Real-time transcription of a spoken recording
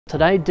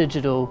Today,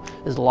 digital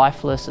is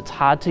lifeless, it's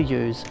hard to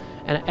use,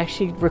 and it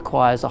actually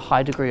requires a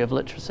high degree of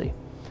literacy.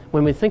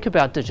 When we think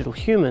about digital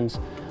humans,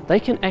 they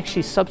can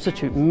actually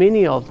substitute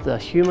many of the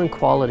human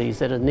qualities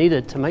that are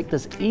needed to make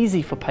this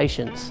easy for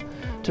patients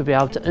to be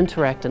able to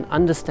interact and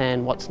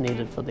understand what's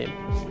needed for them.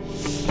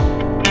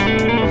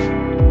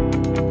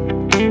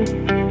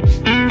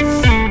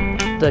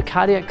 The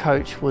Cardiac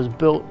Coach was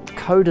built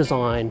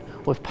co-designed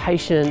with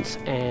patients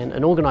and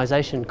an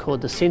organisation called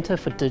the Centre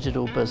for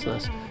Digital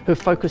Business, who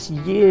focused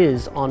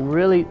years on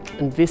really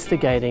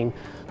investigating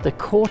the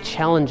core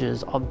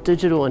challenges of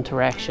digital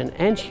interaction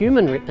and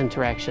human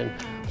interaction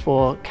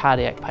for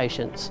cardiac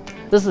patients.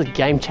 This is a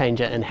game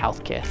changer in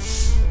healthcare.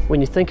 When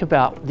you think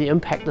about the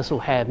impact this will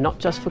have, not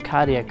just for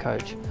Cardiac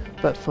Coach,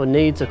 but for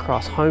needs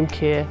across home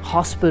care,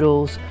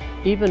 hospitals,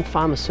 even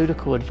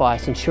pharmaceutical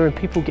advice, ensuring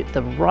people get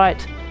the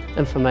right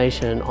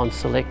information on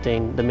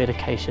selecting the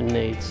medication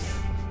needs.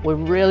 We're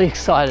really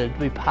excited to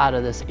be part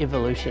of this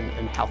evolution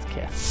in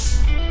healthcare.